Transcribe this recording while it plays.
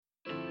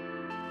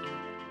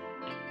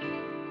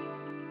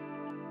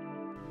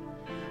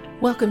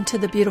Welcome to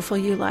The Beautiful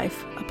You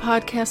Life, a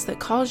podcast that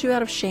calls you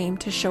out of shame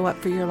to show up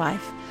for your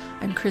life.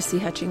 I'm Chrissy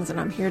Hutchings, and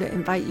I'm here to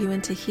invite you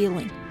into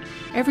healing.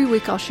 Every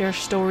week I'll share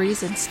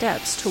stories and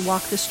steps to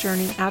walk this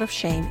journey out of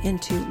shame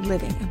into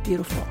living a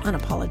beautiful,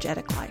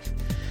 unapologetic life.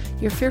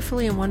 You're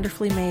fearfully and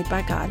wonderfully made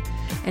by God,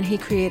 and He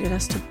created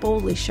us to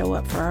boldly show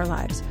up for our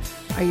lives.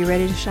 Are you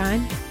ready to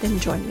shine? Then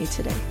join me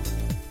today.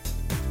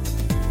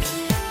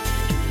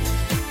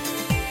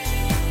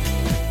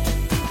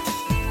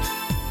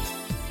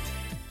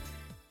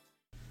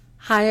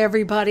 Hi,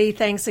 everybody.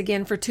 Thanks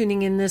again for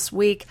tuning in this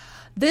week.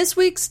 This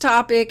week's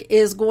topic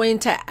is going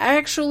to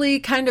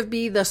actually kind of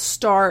be the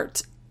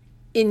start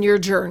in your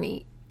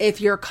journey if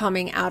you're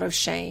coming out of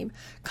shame,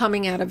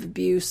 coming out of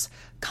abuse,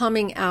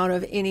 coming out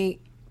of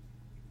any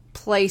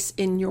place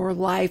in your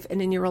life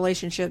and in your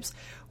relationships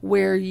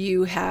where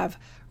you have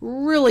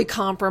really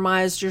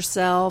compromised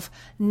yourself,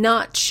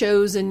 not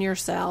chosen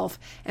yourself,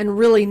 and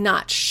really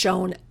not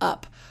shown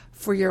up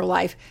for your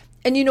life.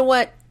 And you know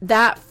what?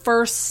 That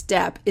first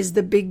step is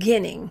the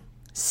beginning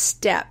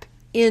step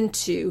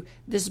into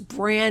this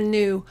brand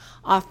new,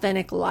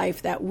 authentic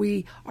life that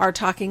we are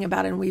talking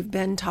about and we've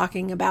been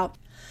talking about.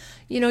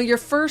 You know, your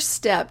first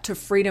step to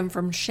freedom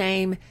from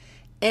shame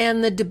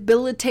and the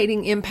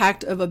debilitating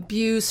impact of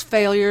abuse,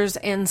 failures,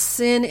 and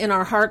sin in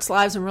our hearts,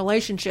 lives, and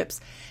relationships.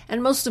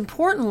 And most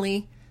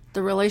importantly,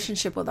 the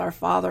relationship with our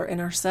Father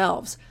and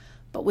ourselves.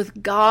 But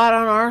with God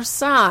on our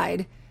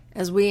side,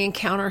 as we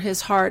encounter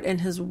His heart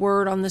and His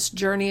word on this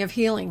journey of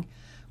healing,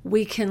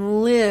 we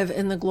can live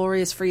in the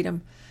glorious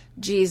freedom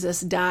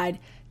Jesus died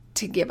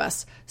to give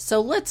us.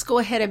 So let's go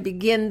ahead and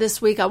begin this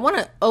week. I want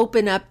to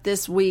open up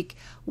this week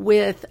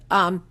with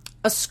a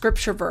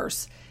scripture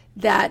verse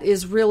that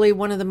is really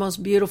one of the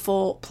most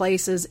beautiful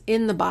places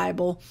in the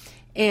Bible.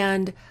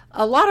 And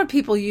a lot of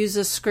people use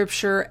this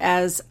scripture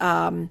as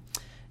an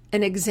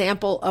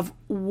example of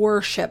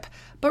worship.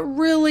 But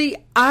really,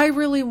 I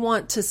really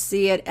want to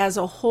see it as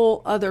a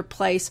whole other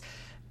place.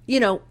 You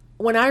know,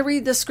 when I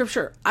read this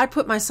scripture, I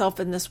put myself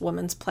in this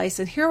woman's place.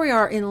 And here we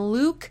are in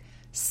Luke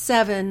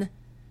 7,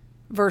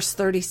 verse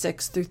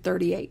 36 through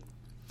 38.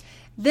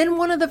 Then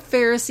one of the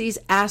Pharisees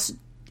asked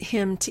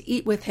Jesus to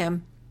eat with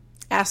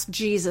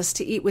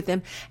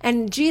him.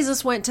 And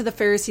Jesus went to the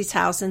Pharisee's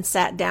house and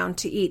sat down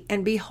to eat.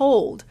 And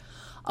behold,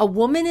 a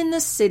woman in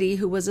the city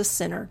who was a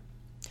sinner,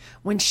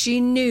 when she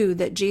knew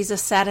that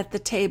Jesus sat at the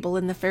table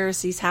in the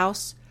Pharisee's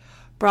house,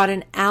 brought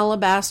an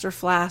alabaster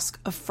flask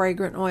of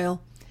fragrant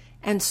oil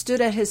and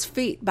stood at his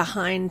feet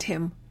behind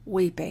him,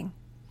 weeping.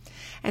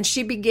 And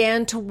she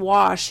began to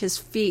wash his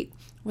feet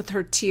with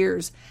her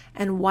tears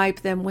and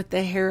wipe them with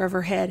the hair of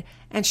her head.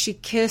 And she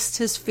kissed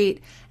his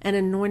feet and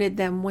anointed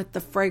them with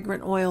the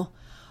fragrant oil.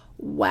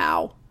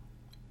 Wow.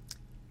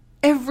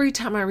 Every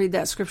time I read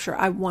that scripture,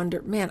 I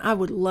wonder, man, I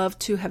would love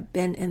to have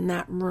been in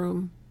that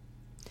room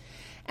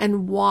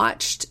and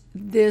watched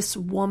this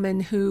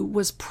woman who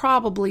was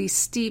probably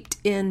steeped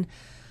in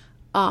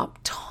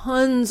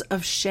tons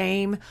of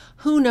shame.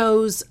 Who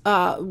knows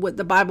what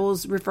the Bible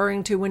is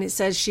referring to when it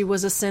says she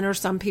was a sinner?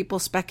 Some people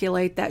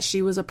speculate that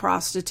she was a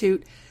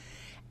prostitute.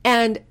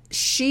 And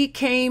she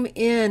came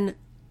in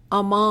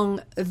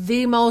among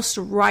the most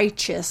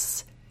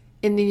righteous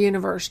in the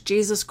universe,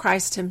 Jesus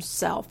Christ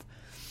Himself.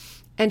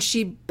 And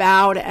she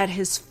bowed at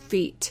His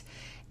feet.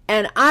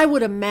 And I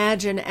would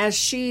imagine as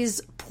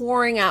she's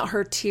pouring out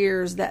her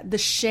tears that the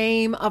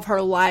shame of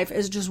her life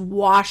is just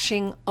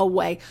washing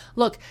away.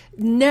 Look,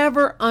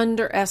 never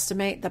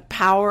underestimate the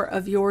power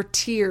of your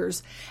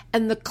tears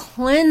and the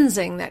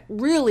cleansing that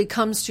really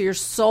comes to your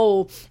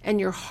soul and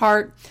your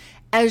heart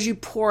as you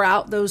pour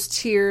out those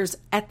tears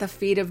at the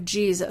feet of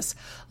Jesus.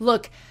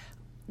 Look,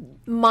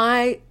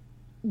 my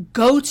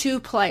go-to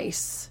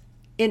place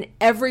in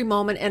every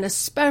moment, and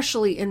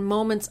especially in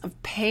moments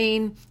of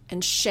pain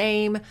and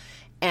shame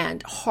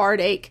and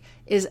heartache,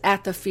 is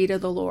at the feet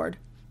of the Lord.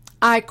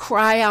 I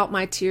cry out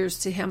my tears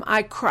to Him.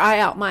 I cry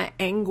out my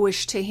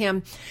anguish to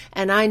Him,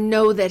 and I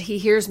know that He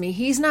hears me.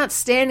 He's not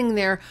standing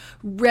there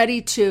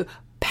ready to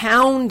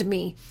pound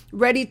me,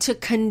 ready to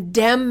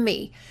condemn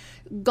me.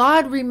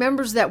 God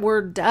remembers that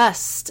we're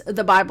dust.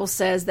 The Bible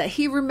says that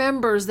He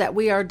remembers that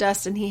we are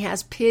dust, and He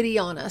has pity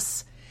on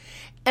us.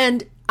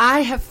 And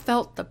I have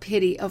felt the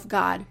pity of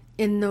God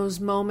in those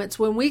moments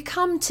when we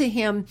come to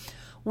Him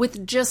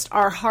with just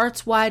our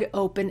hearts wide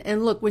open.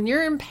 And look, when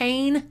you're in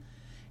pain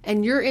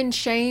and you're in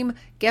shame,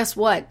 guess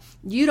what?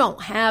 You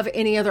don't have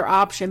any other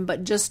option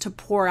but just to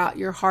pour out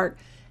your heart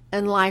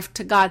and life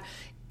to God.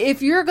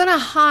 If you're going to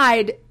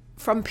hide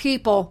from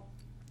people,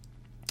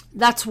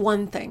 that's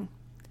one thing.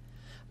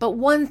 But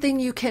one thing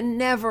you can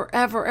never,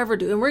 ever, ever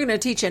do, and we're going to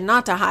teach you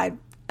not to hide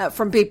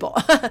from people.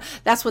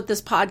 That's what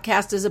this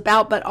podcast is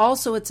about. But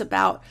also it's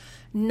about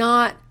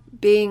not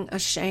being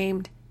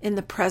ashamed in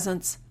the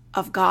presence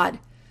of God.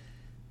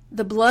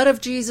 The blood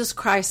of Jesus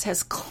Christ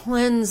has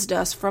cleansed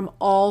us from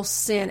all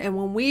sin. And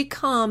when we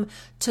come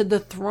to the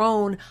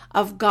throne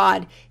of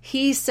God,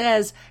 He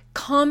says,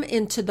 come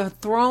into the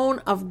throne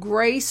of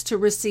grace to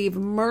receive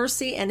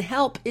mercy and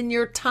help in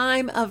your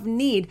time of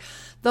need.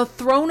 The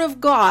throne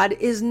of God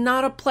is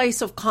not a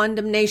place of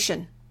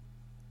condemnation.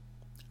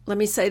 Let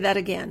me say that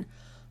again.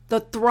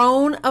 The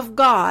throne of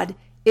God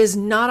is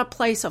not a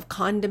place of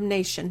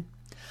condemnation,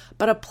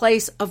 but a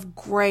place of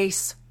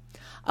grace,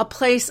 a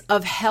place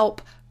of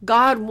help.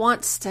 God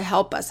wants to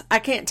help us. I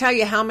can't tell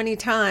you how many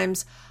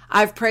times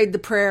I've prayed the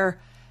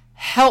prayer,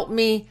 help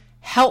me,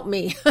 help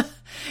me.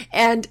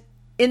 And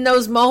in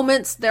those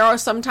moments, there are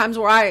some times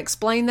where I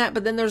explain that,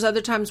 but then there's other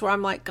times where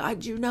I'm like,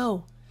 God, you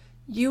know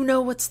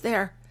what's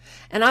there.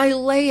 And I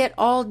lay it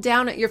all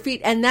down at your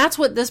feet. And that's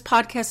what this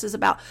podcast is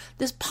about.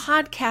 This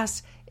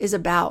podcast is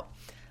about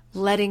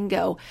letting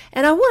go.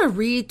 And I want to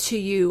read to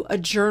you a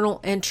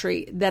journal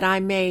entry that I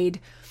made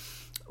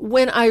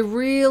when I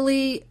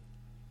really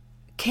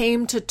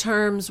came to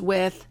terms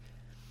with,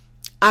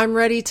 I'm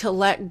ready to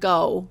let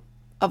go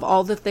of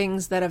all the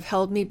things that have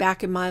held me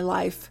back in my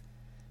life.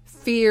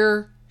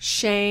 Fear,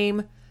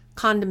 shame,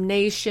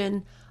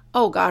 condemnation,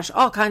 oh gosh,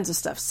 all kinds of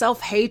stuff.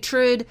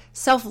 Self-hatred,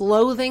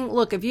 self-loathing.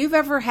 Look, if you've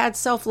ever had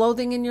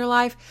self-loathing in your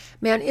life,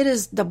 man, it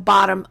is the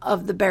bottom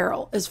of the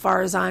barrel as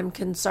far as I'm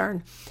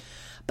concerned.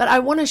 But I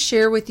want to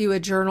share with you a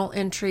journal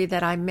entry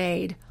that I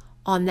made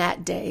on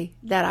that day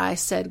that I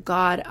said,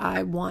 God,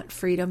 I want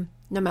freedom,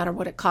 no matter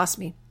what it costs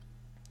me.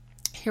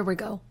 Here we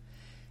go.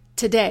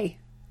 Today,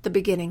 the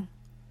beginning.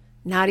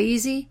 Not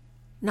easy,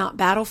 not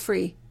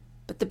battle-free,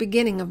 but the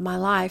beginning of my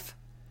life.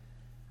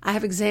 I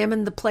have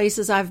examined the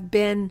places I've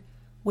been,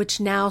 which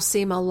now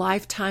seem a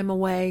lifetime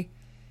away,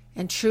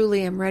 and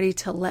truly am ready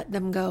to let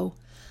them go.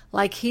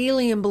 Like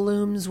helium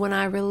balloons, when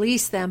I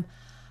release them,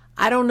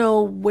 I don't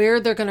know where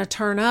they're going to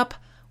turn up,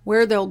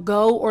 where they'll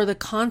go, or the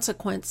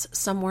consequence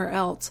somewhere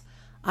else.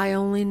 I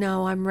only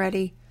know I'm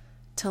ready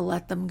to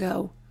let them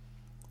go.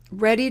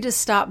 Ready to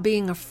stop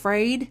being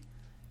afraid,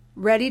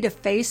 ready to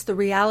face the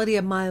reality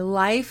of my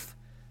life,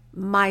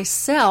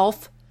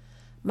 myself,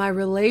 my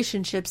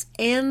relationships,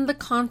 and the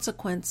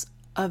consequence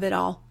of it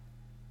all.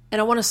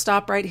 And I want to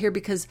stop right here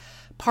because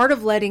part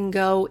of letting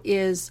go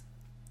is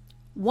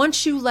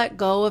once you let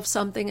go of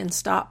something and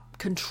stop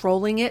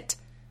controlling it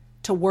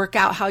to work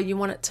out how you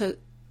want it to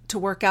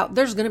work out,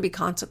 there's going to be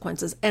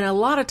consequences. And a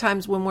lot of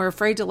times when we're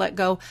afraid to let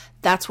go,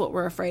 that's what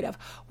we're afraid of.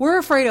 We're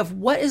afraid of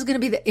what is going to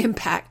be the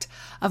impact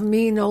of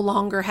me no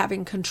longer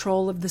having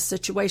control of the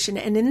situation.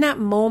 And in that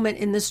moment,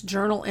 in this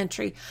journal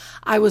entry,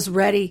 I was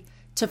ready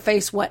to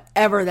face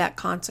whatever that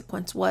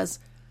consequence was.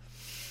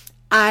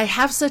 I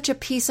have such a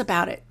peace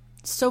about it.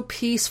 So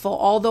peaceful,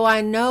 although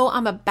I know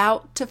I'm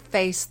about to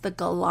face the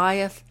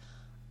Goliath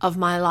of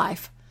my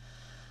life.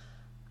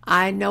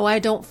 I know I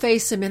don't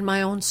face him in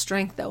my own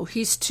strength, though.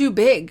 He's too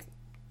big,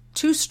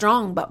 too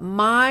strong, but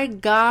my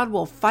God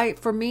will fight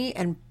for me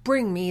and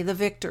bring me the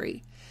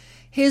victory.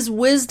 His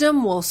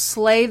wisdom will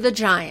slay the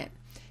giant,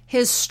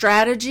 his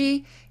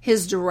strategy,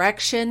 his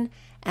direction,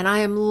 and I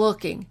am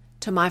looking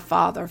to my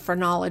Father for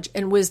knowledge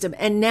and wisdom.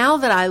 And now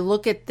that I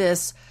look at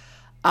this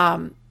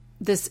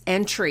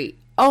entry,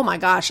 oh my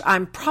gosh,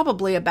 I'm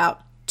probably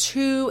about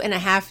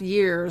 2.5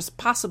 years,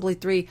 possibly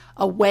 3,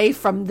 away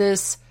from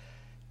this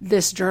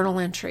journal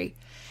entry.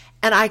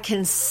 And I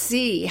can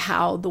see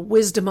how the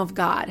wisdom of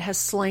God has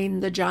slain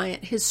the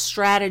giant, his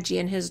strategy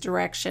and his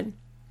direction.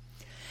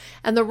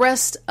 And the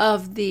rest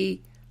of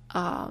the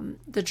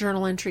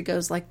journal entry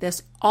goes like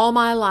this. All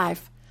my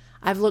life,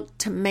 I've looked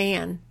to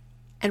man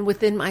and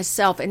within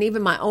myself and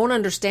even my own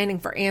understanding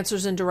for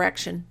answers and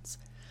directions.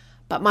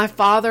 But my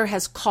Father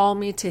has called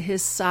me to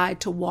his side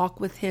to walk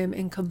with him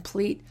in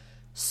complete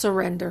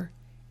surrender,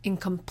 in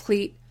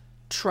complete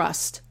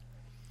trust.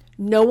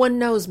 No one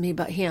knows me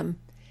but him.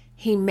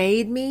 He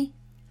made me,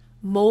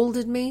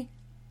 molded me.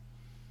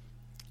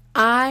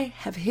 I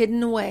have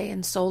hidden away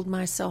and sold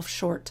myself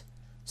short.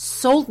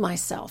 Sold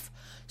myself.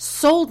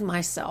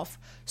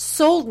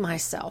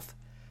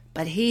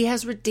 But he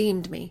has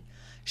redeemed me,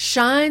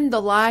 shined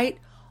the light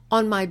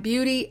on my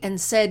beauty and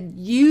said,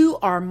 you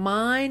are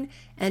mine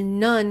and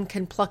none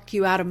can pluck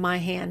you out of my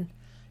hand.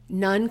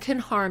 None can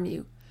harm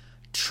you.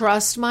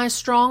 Trust my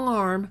strong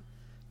arm.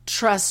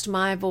 Trust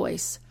my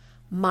voice,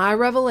 my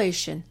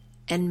revelation,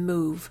 and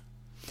move.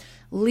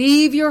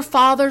 Leave your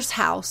Father's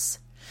house.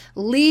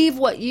 Leave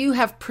what you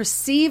have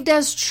perceived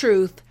as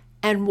truth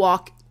and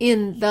walk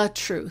in the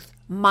truth,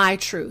 my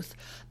truth,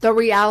 the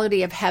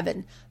reality of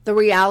heaven, the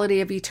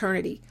reality of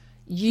eternity.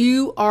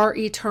 You are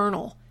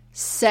eternal.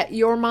 Set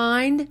your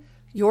mind,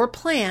 your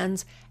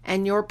plans,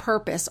 and your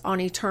purpose on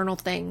eternal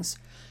things.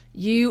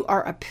 You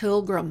are a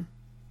pilgrim,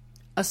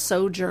 a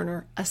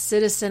sojourner, a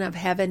citizen of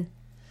heaven.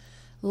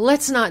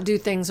 Let's not do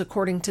things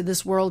according to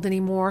this world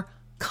anymore.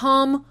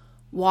 Come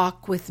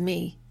walk with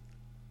me.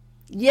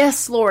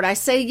 Yes, Lord, I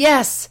say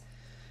yes.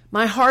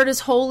 My heart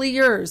is wholly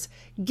yours,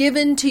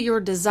 given to your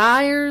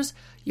desires,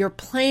 your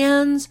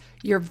plans,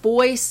 your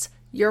voice,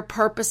 your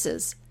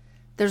purposes.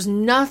 There's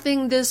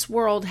nothing this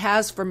world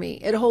has for me.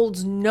 It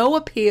holds no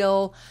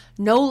appeal,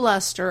 no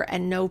luster,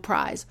 and no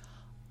prize.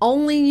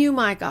 Only you,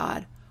 my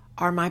God,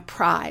 are my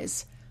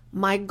prize,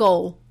 my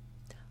goal,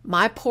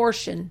 my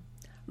portion,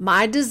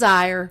 my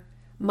desire,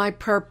 my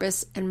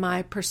purpose, and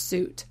my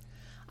pursuit.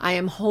 I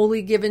am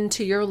wholly given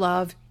to your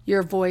love,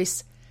 your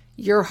voice,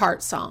 your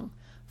heart song.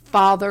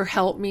 Father,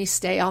 help me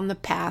stay on the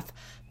path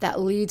that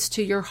leads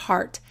to your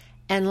heart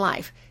and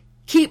life.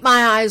 Keep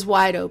my eyes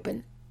wide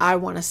open. I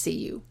want to see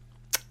you.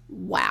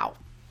 Wow.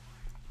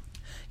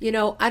 You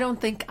know, I don't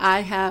think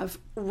I have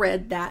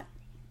read that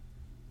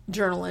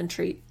journal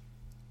entry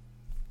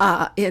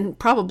in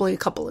probably a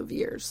couple of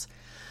years.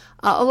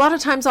 A lot of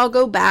times I'll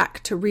go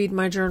back to read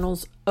my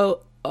journals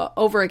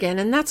over again,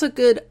 and that's a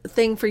good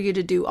thing for you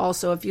to do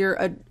also. If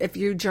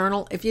you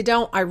journal, if you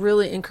don't, I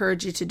really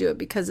encourage you to do it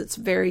because it's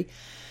very,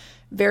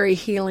 very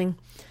healing.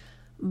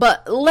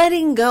 But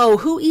letting go,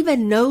 who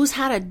even knows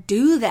how to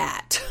do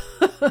that?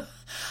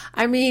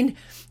 I mean,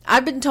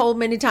 I've been told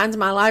many times in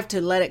my life to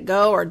let it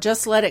go or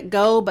just let it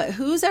go, but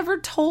who's ever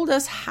told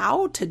us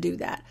how to do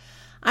that?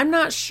 I'm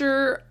not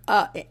sure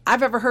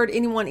I've ever heard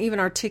anyone even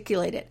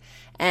articulate it,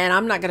 and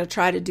I'm not going to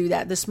try to do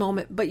that this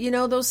moment. But you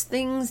know, those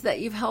things that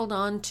you've held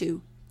on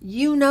to,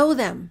 you know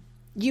them.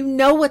 You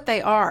know what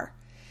they are.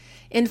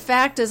 In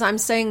fact, as I'm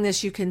saying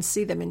this, you can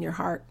see them in your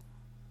heart.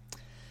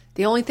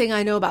 The only thing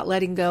I know about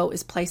letting go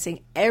is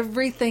placing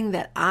everything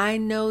that I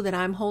know that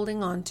I'm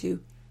holding on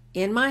to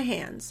in my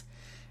hands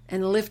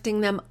and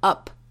lifting them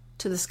up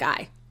to the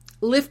sky,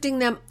 lifting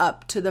them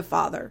up to the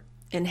Father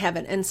in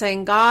heaven and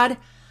saying, God,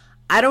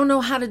 I don't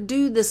know how to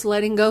do this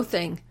letting go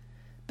thing,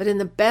 but in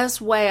the best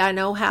way I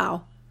know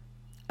how,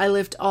 I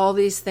lift all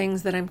these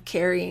things that I'm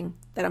carrying,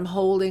 that I'm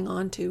holding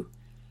on to,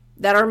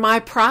 that are my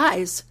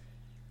prize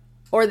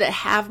or that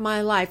have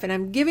my life, and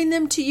I'm giving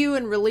them to you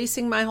and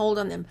releasing my hold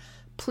on them.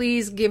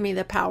 Please give me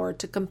the power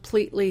to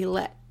completely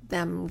let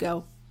them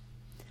go.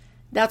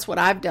 That's what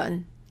I've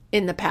done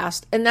in the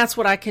past, and that's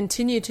what I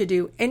continue to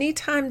do.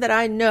 Anytime that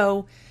I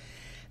know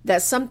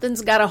that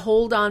something's got a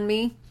hold on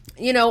me,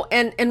 you know,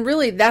 and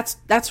really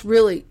that's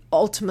really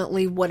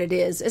ultimately what it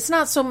is. It's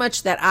not so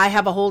much that I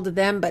have a hold of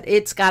them, but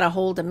it's got a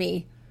hold of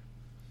me.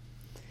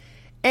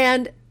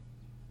 And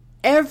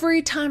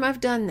every time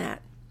I've done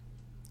that,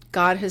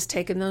 God has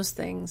taken those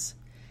things.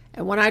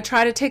 And when I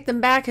try to take them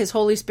back, His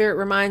Holy Spirit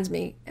reminds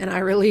me, and I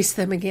release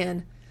them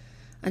again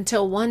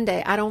until one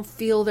day I don't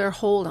feel their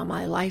hold on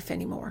my life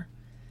anymore.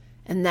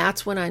 And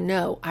that's when I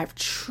know I've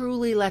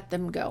truly let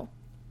them go.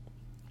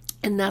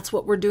 And that's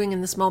what we're doing in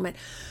this moment.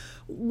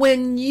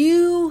 When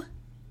you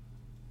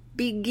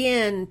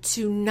begin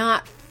to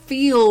not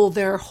feel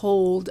their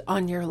hold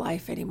on your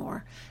life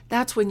anymore,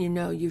 that's when you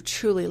know you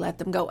truly let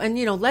them go. And,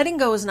 you know, letting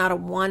go is not a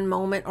one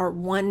moment or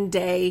one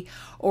day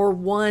or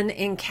one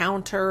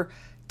encounter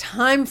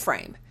time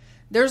frame.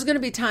 There's going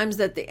to be times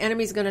that the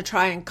enemy's going to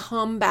try and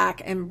come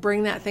back and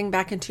bring that thing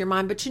back into your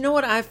mind. But you know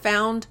what I've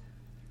found?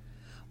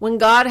 When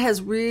God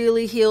has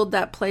really healed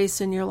that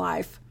place in your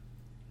life,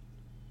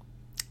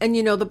 and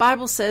you know, the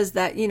Bible says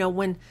that, you know,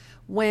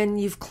 when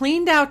you've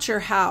cleaned out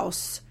your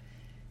house,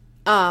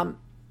 the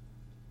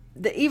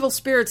evil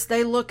spirits,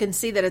 they look and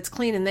see that it's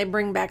clean and they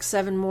bring back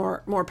 7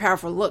 more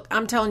powerful. Look,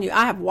 I'm telling you,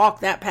 I have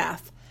walked that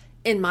path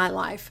in my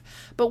life.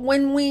 But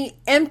when we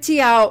empty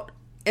out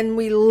and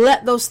we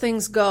let those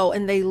things go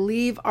and they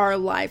leave our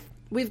life,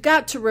 we've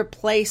got to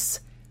replace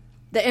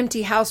the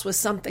empty house with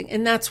something,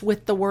 and that's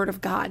with the Word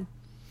of God.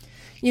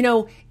 You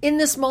know, in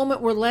this moment,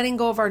 we're letting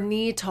go of our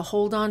need to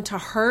hold on to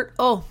hurt.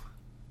 Oh,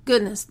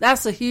 goodness,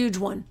 that's a huge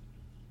one.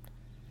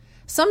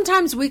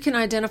 Sometimes we can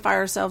identify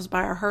ourselves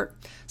by our hurt.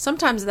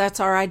 Sometimes that's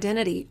our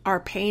identity. Our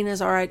pain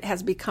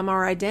has become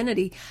our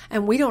identity,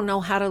 and we don't know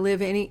how to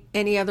live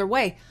any other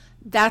way.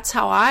 That's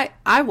how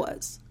I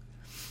was.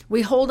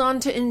 We hold on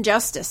to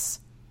injustice.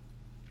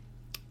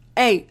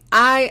 Hey,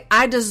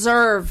 I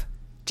deserve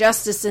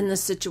justice in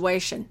this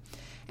situation.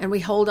 And we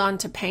hold on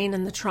to pain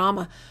and the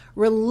trauma,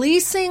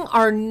 releasing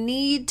our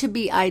need to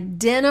be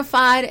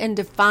identified and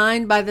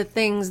defined by the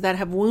things that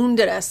have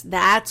wounded us.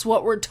 That's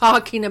what we're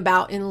talking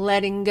about in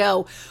letting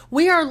go.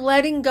 We are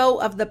letting go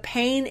of the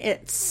pain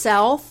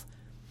itself,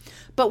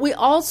 but we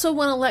also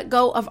want to let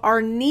go of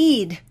our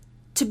need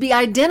to be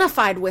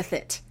identified with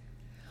it.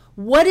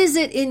 What is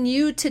it in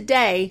you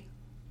today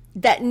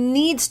that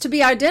needs to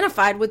be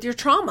identified with your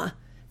trauma?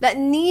 That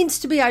needs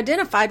to be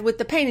identified with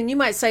the pain. And you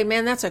might say,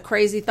 man, that's a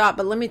crazy thought.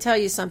 But let me tell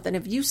you something.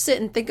 If you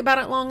sit and think about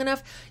it long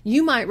enough,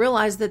 you might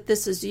realize that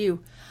this is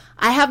you.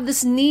 I have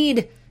this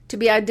need to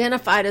be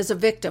identified as a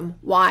victim.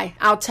 Why?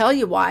 I'll tell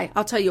you why.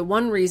 I'll tell you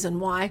one reason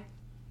why.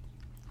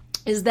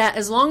 Is that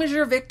as long as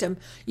you're a victim,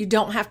 you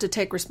don't have to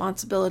take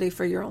responsibility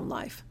for your own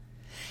life.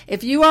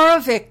 If you are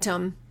a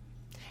victim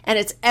and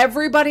it's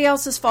everybody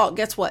else's fault,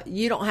 guess what?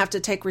 You don't have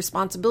to take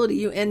responsibility.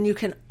 You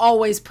can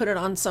always put it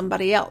on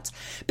somebody else.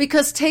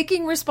 Because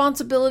taking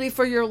responsibility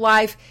for your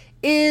life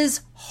is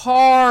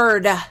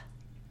hard.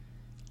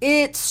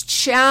 It's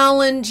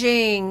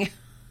challenging.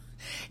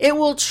 It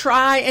will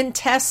try and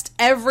test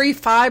every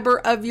fiber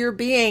of your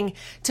being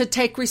to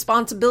take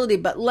responsibility.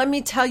 But let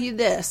me tell you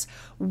this,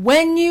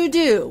 when you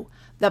do,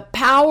 the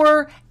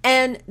power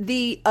and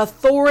the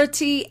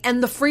authority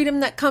and the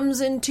freedom that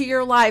comes into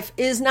your life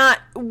is not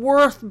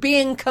worth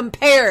being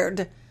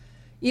compared.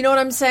 You know what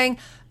I'm saying?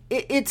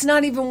 It's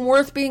not even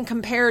worth being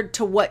compared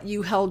to what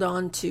you held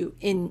on to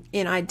in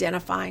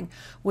identifying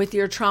with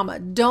your trauma.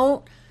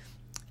 Don't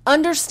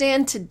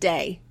understand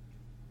today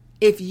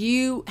if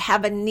you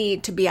have a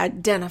need to be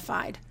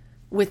identified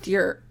with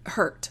your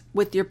hurt,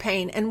 with your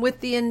pain, and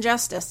with the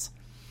injustice.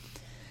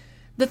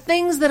 The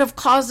things that have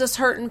caused us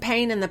hurt and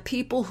pain and the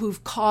people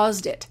who've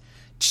caused it.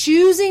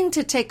 Choosing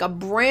to take a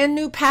brand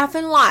new path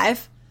in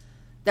life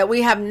that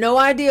we have no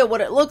idea what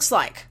it looks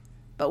like,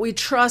 but we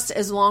trust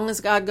as long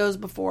as God goes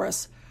before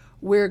us,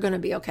 we're going to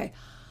be okay.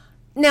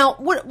 Now,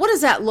 what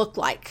does that look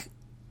like?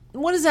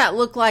 What does that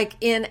look like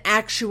in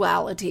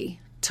actuality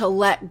to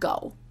let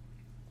go?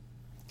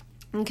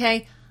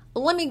 Okay,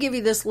 let me give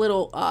you this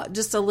little,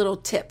 just a little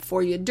tip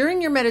for you.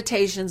 During your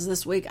meditations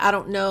this week, I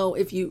don't know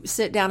if you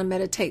sit down and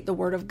meditate the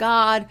Word of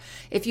God,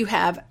 if you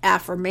have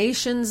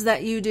affirmations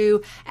that you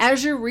do,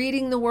 as you're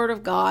reading the Word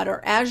of God,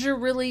 or as you're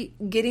really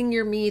getting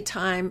your me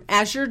time,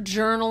 as you're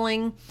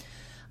journaling,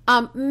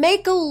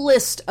 make a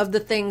list of the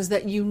things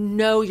that you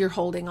know you're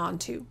holding on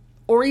to,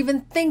 or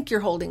even think you're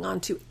holding on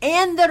to,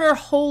 and that are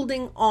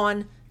holding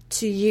on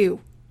to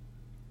you.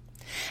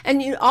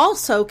 And you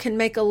also can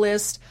make a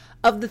list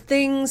of the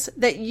things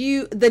that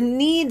the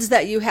needs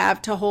that you have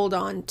to hold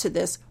on to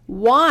this.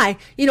 Why?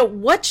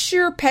 What's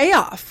your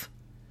payoff?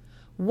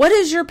 What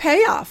is your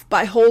payoff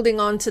by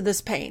holding on to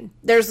this pain?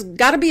 There's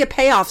got to be a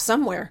payoff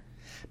somewhere,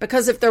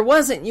 because if there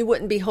wasn't, you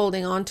wouldn't be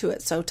holding on to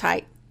it so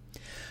tight.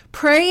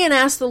 Pray and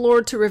ask the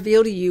Lord to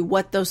reveal to you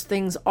what those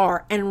things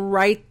are and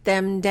write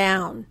them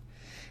down.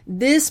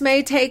 This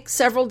may take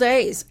several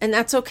days, and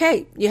that's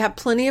okay. You have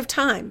plenty of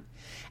time.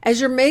 As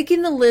you're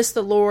making the list,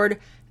 the Lord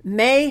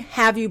may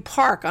have you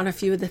park on a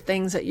few of the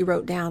things that you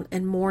wrote down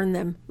and mourn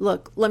them.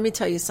 Look, let me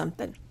tell you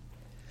something.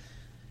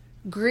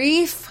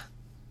 Grief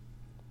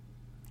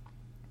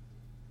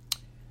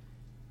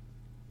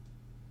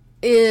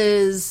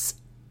is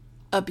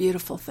a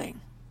beautiful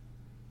thing.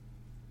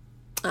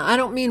 I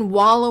don't mean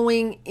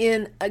wallowing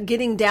in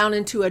getting down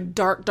into a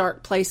dark,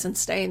 dark place and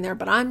staying there,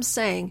 but I'm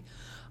saying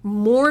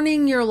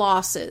mourning your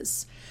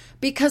losses,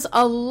 because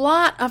a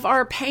lot of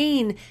our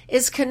pain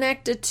is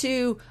connected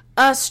to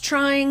us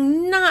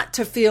trying not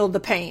to feel the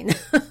pain.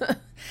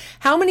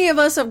 How many of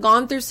us have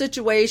gone through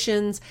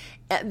situations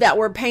that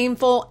were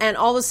painful and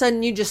all of a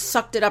sudden you just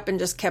sucked it up and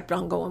just kept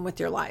on going with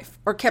your life,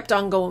 or kept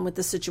on going with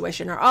the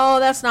situation, or, oh,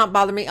 that's not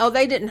bothering me. Oh,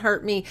 they didn't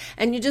hurt me.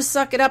 And you just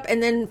suck it up.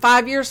 And then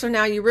 5 years from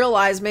now, you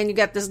realize, man, you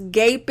got this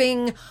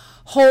gaping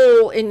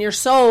hole in your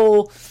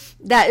soul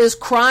that is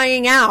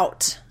crying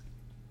out.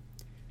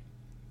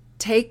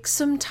 Take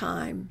some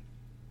time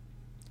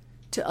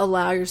to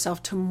allow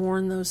yourself to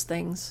mourn those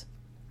things,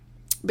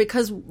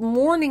 because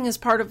mourning is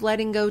part of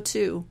letting go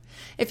too.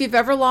 If you've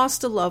ever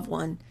lost a loved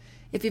one,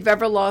 if you've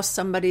ever lost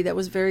somebody that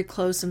was very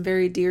close and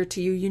very dear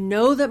to you, you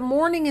know that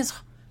mourning is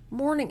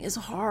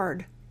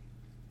hard.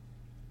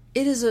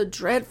 It is a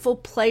dreadful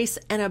place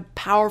and a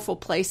powerful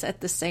place at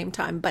the same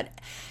time. But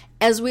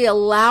as we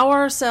allow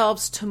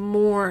ourselves to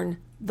mourn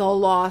the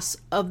loss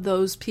of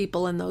those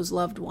people and those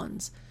loved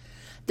ones,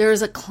 there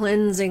is a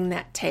cleansing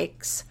that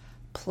takes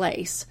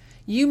place.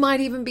 You might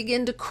even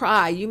begin to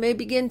cry. You may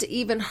begin to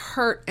even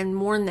hurt and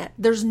mourn that.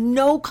 There's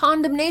no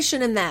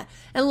condemnation in that.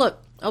 And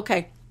look,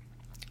 okay,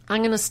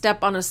 I'm going to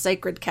step on a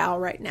sacred cow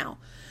right now.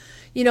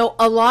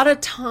 A lot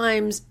of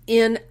times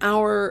in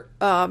our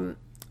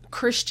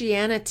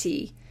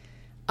Christianity,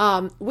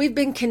 we've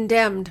been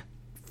condemned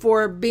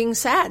for being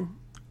sad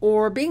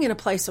or being in a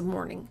place of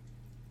mourning.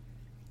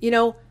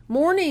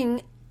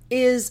 Mourning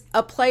is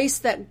a place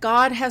that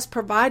God has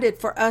provided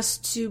for us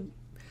to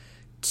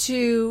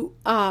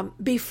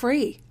be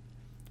free,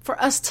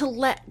 for us to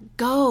let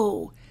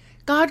go.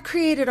 God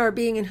created our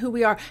being and who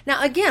we are.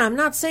 Now, again, I'm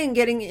not saying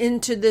getting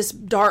into this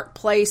dark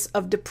place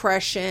of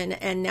depression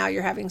and now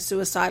you're having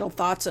suicidal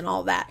thoughts and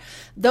all that.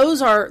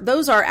 Those are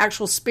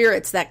actual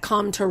spirits that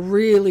come to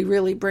really,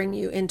 really bring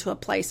you into a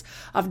place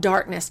of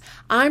darkness.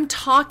 I'm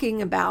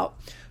talking about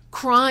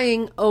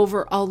crying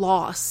over a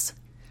loss,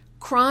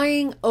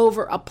 crying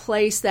over a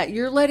place that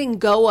you're letting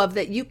go of,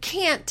 that you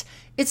can't.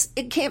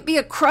 It can't be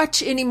a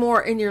crutch anymore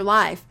in your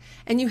life,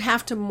 and you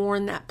have to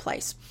mourn that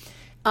place.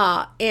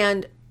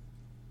 And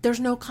there's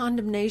no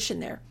condemnation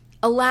there.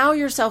 Allow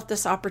yourself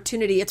this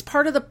opportunity. It's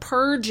part of the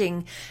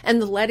purging and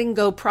the letting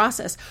go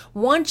process.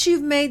 Once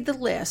you've made the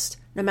list,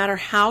 no matter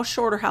how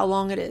short or how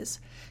long it is,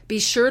 be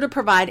sure to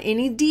provide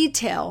any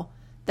detail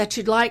that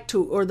you'd like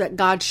to, or that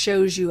God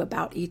shows you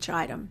about each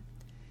item.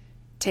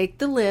 Take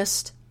the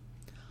list,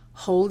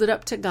 hold it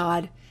up to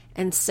God,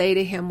 and say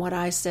to Him what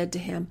I said to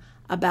Him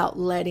about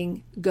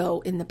letting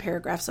go in the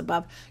paragraphs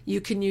above. You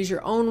can use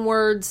your own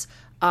words.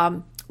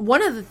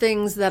 One of the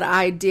things that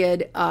I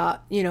did, a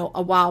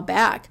while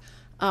back,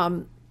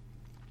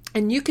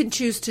 And you can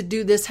choose to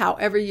do this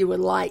however you would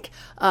like.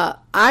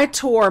 I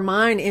tore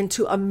mine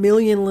into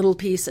 1,000,000 little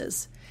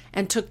pieces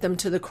and took them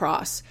to the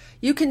cross.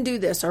 You can do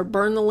this, or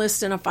burn the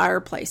list in a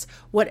fireplace.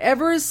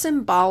 Whatever is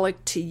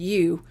symbolic to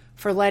you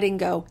for letting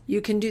go,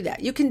 you can do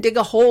that. You can dig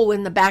a hole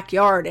in the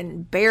backyard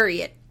and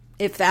bury it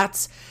if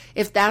that's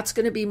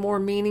going to be more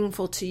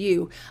meaningful to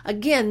you.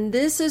 Again,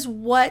 this is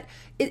what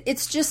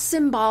it's just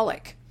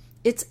symbolic.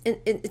 It's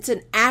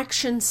an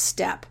action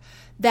step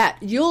that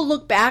you'll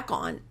look back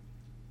on.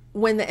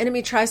 When the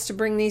enemy tries to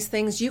bring these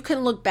things, you can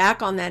look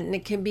back on that, and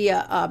it can be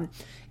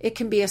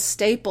a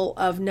staple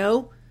of,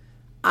 no,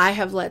 I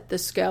have let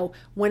this go.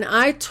 When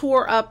I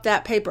tore up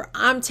that paper,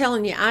 I'm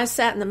telling you, I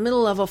sat in the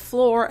middle of a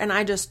floor and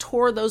I just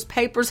tore those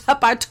papers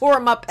up. I tore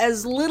them up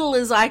as little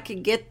as I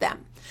could get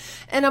them.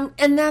 And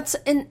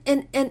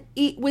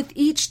with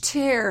each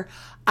tear,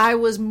 I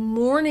was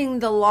mourning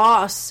the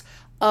loss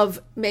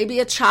of maybe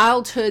a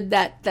childhood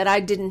that I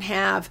didn't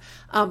have,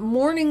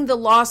 mourning the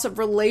loss of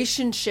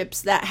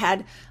relationships that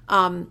had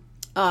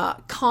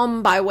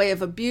come by way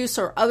of abuse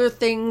or other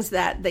things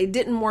that they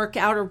didn't work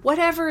out, or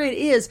whatever it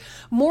is,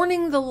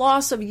 mourning the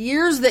loss of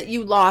years that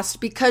you lost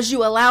because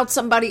you allowed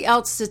somebody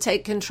else to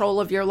take control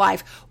of your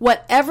life.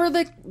 Whatever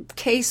the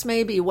case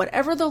may be,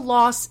 whatever the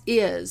loss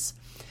is,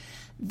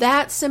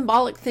 that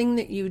symbolic thing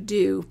that you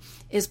do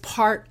is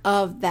part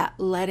of that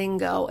letting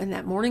go and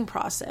that mourning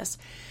process.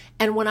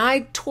 And when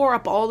I tore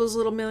up all those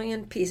little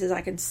 1,000,000 pieces,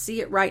 I can see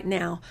it right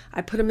now.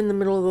 I put them in the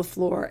middle of the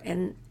floor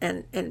and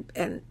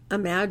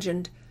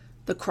imagined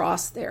the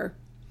cross there,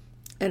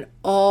 and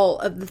all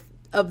of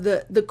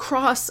the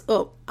cross.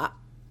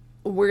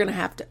 We're gonna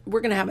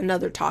have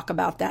another talk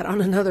about that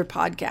on another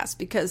podcast,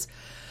 because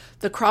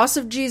the cross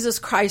of Jesus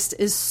Christ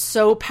is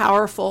so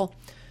powerful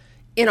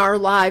in our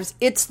lives.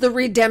 It's the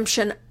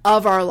redemption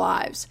of our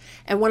lives.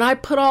 And when I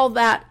put all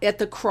that at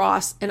the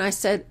cross and I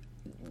said,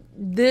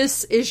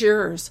 this is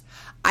yours.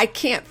 I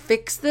can't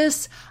fix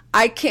this.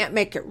 I can't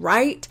make it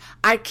right.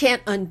 I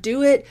can't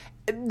undo it.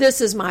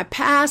 This is my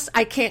past.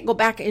 I can't go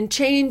back and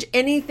change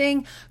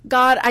anything.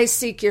 God, I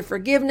seek your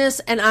forgiveness,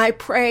 and I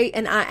pray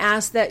and I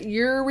ask that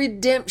your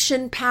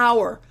redemption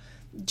power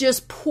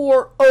just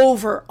pour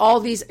over all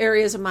these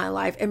areas of my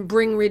life and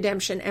bring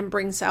redemption and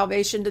bring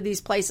salvation to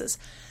these places.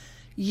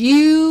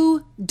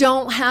 You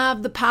don't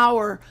have the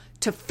power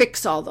to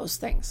fix all those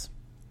things.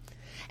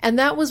 And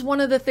that was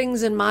one of the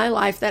things in my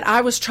life that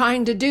I was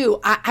trying to do.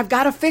 I've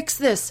got to fix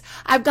this.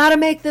 I've got to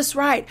make this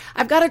right.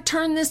 I've got to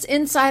turn this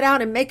inside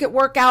out and make it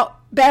work out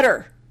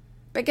better.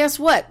 But guess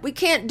what? We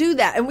can't do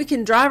that. And we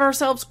can drive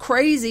ourselves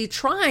crazy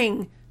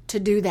trying to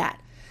do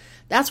that.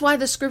 That's why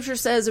the scripture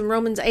says in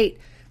Romans 8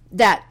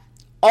 that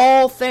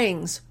all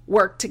things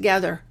work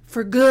together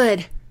for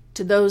good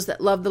to those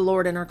that love the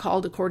Lord and are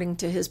called according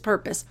to his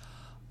purpose.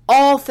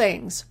 All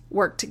things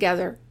work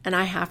together, and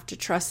I have to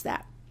trust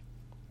that.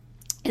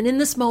 And in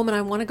this moment,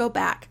 I want to go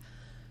back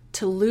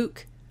to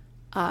Luke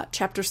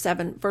chapter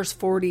 7, verse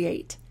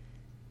 48.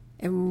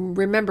 And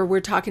remember, we're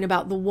talking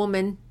about the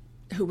woman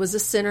who was a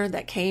sinner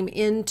that came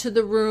into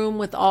the room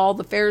with all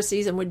the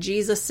Pharisees, and with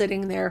Jesus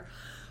sitting there,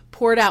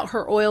 poured out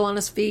her oil on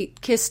his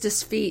feet, kissed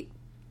his feet,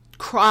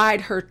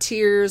 cried her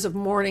tears of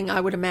mourning, I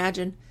would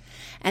imagine.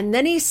 And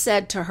then he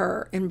said to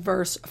her in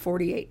verse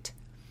 48,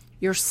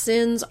 your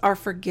sins are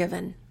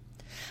forgiven.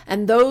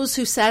 And those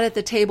who sat at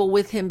the table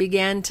with him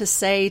began to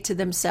say to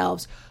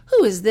themselves,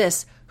 who is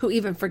this who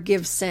even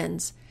forgives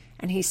sins?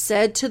 And he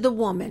said to the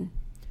woman,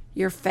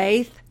 your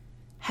faith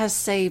has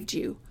saved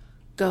you.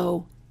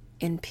 Go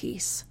in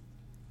peace.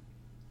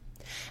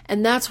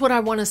 And that's what I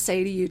want to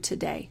say to you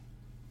today.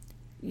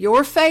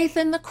 Your faith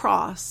in the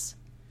cross,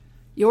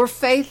 your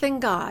faith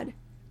in God,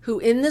 who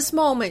in this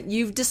moment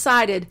you've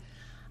decided,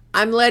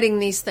 I'm letting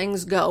these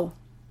things go,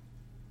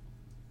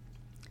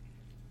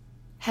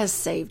 has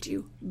saved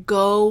you.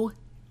 Go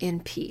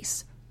in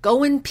peace.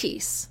 Go in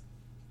peace.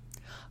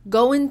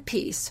 Go in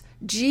peace.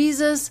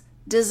 Jesus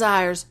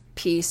desires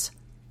peace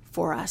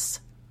for us.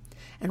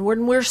 And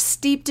when we're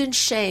steeped in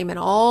shame and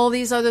all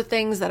these other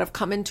things that have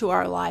come into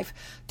our life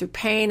through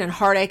pain and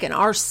heartache and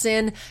our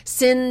sin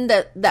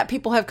that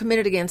people have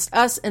committed against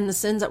us and the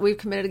sins that we've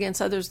committed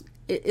against others,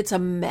 it's a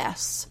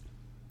mess.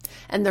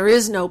 And there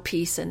is no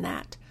peace in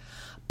that.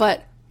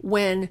 But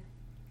when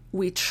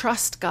we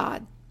trust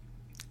God,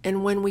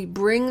 and when we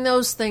bring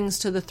those things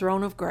to the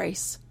throne of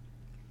grace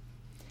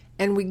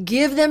and we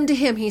give them to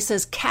him, he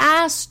says,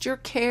 cast your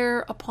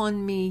care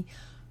upon me,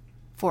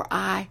 for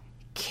I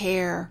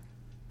care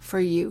for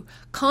you.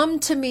 Come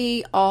to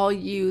me, all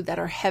you that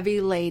are heavy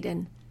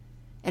laden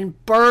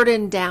and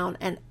burdened down,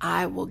 and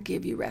I will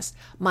give you rest.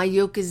 My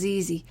yoke is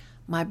easy.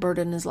 My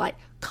burden is light.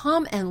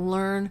 Come and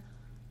learn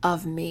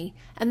of me.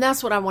 And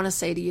that's what I want to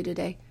say to you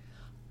today.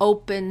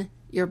 Open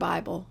your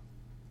Bible.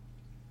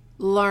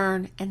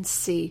 Learn and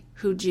see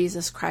who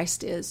Jesus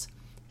Christ is.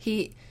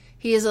 He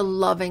is a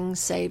loving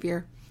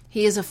Savior.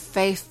 He is a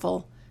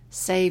faithful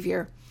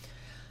Savior.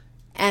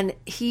 And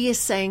he is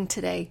saying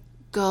today,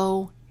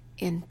 go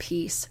in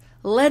peace.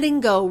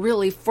 Letting go,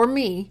 really, for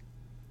me,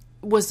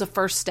 was the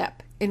first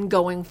step in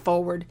going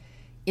forward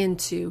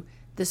into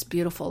this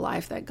beautiful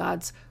life that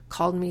God's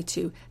called me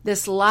to.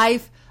 This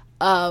life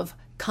of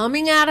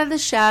coming out of the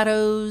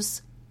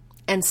shadows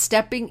and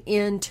stepping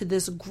into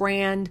this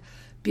grand,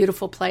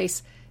 beautiful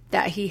place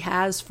that He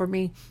has for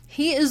me.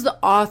 He is the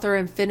author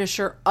and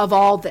finisher of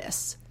all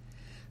this.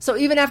 So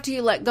even after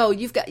you let go,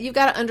 you've got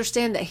to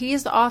understand that He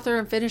is the author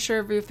and finisher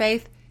of your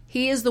faith.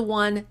 He is the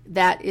one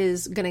that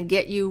is going to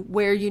get you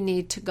where you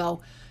need to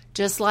go.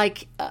 Just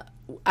like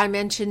I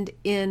mentioned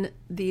in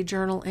the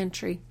journal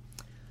entry,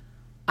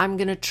 I'm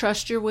going to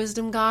trust your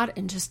wisdom, God,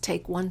 and just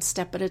take one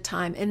step at a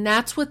time. And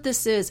that's what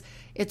this is.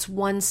 It's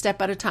one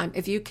step at a time.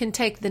 If you can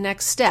take the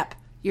next step,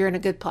 you're in a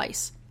good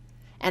place.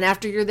 And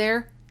after you're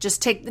there,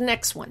 just take the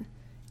next one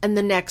and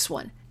the next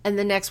one and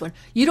the next one.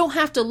 You don't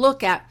have to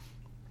look at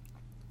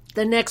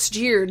the next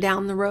year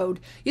down the road.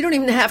 You don't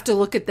even have to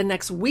look at the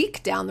next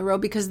week down the road,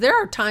 because there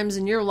are times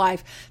in your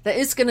life that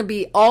it's going to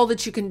be all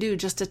that you can do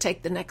just to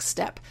take the next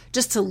step,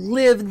 just to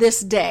live this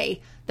day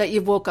that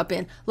you've woke up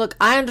in. Look,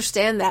 I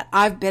understand that.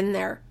 I've been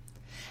there.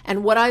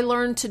 And what I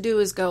learned to do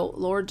is go,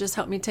 Lord, just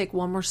help me take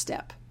one more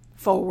step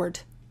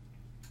forward.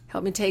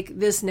 Help me take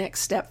this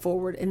next step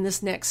forward and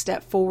this next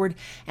step forward.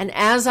 And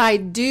as I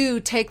do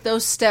take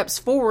those steps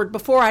forward,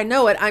 before I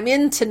know it, I'm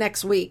into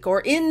next week or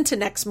into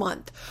next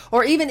month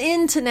or even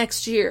into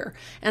next year.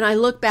 And I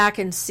look back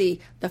and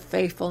see the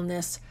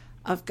faithfulness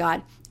of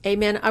God.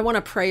 Amen. I want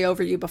to pray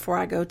over you before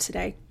I go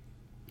today.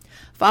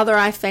 Father,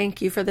 I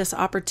thank you for this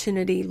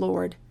opportunity,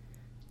 Lord,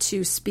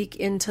 to speak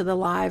into the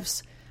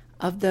lives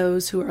of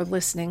those who are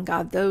listening,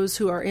 God, those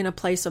who are in a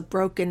place of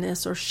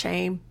brokenness or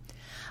shame.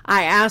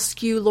 I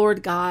ask you,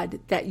 Lord God,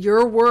 that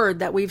your word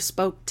that we've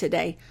spoke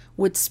today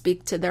would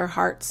speak to their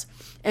hearts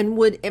and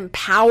would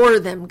empower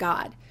them,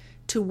 God,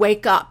 to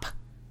wake up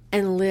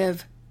and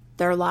live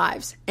their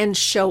lives and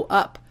show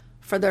up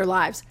for their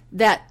lives.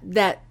 That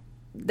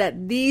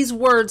these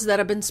words that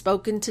have been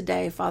spoken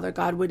today, Father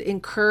God, would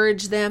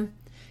encourage them,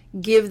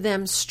 give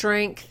them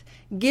strength,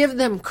 give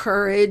them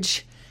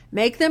courage,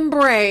 make them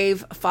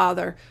brave,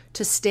 Father,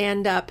 to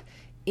stand up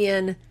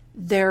in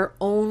their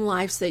own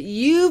lives that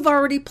you've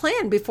already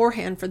planned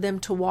beforehand for them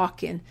to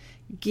walk in.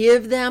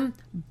 Give them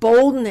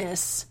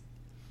boldness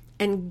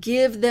and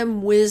give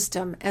them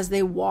wisdom as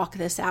they walk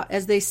this out,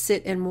 as they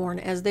sit and mourn,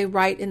 as they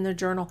write in their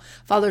journal.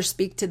 Father,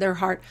 speak to their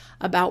heart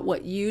about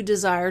what you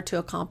desire to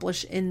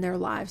accomplish in their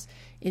lives.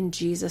 In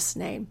Jesus'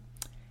 name,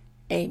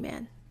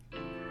 amen.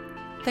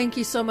 Thank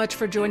you so much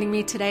for joining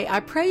me today.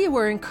 I pray you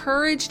were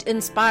encouraged,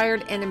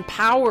 inspired, and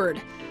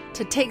empowered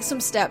to take some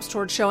steps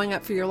toward showing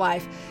up for your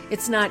life.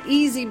 It's not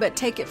easy, but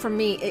take it from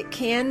me, it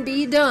can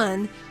be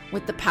done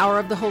with the power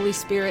of the Holy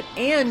Spirit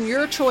and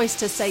your choice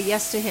to say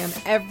yes to Him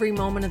every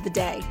moment of the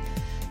day.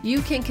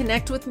 You can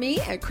connect with me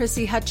at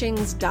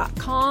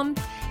ChrissyHutchings.com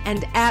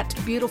and at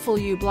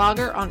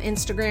BeautifulYouBlogger on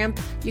Instagram.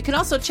 You can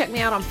also check me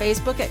out on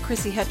Facebook at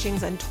Chrissy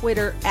Hutchings and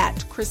Twitter at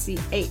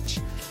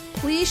ChrissyH.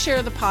 Please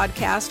share the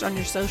podcast on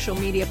your social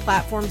media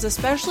platforms,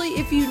 especially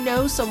if you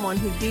know someone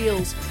who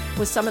deals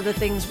with some of the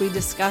things we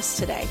discussed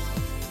today.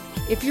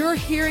 If you're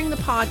hearing the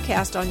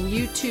podcast on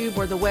YouTube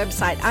or the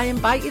website, I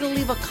invite you to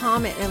leave a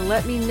comment and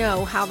let me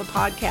know how the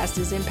podcast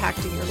is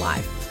impacting your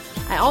life.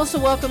 I also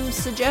welcome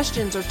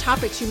suggestions or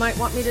topics you might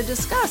want me to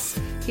discuss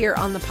here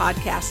on the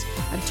podcast.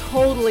 I'm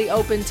totally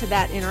open to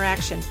that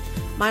interaction.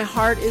 My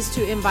heart is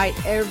to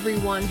invite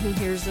everyone who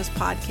hears this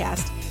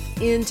podcast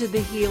into the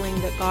healing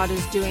that God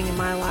is doing in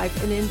my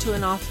life and into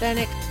an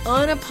authentic,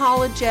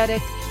 unapologetic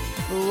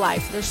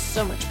life. There's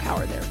so much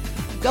power there.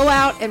 Go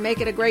out and make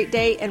it a great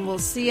day, and we'll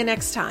see you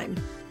next time.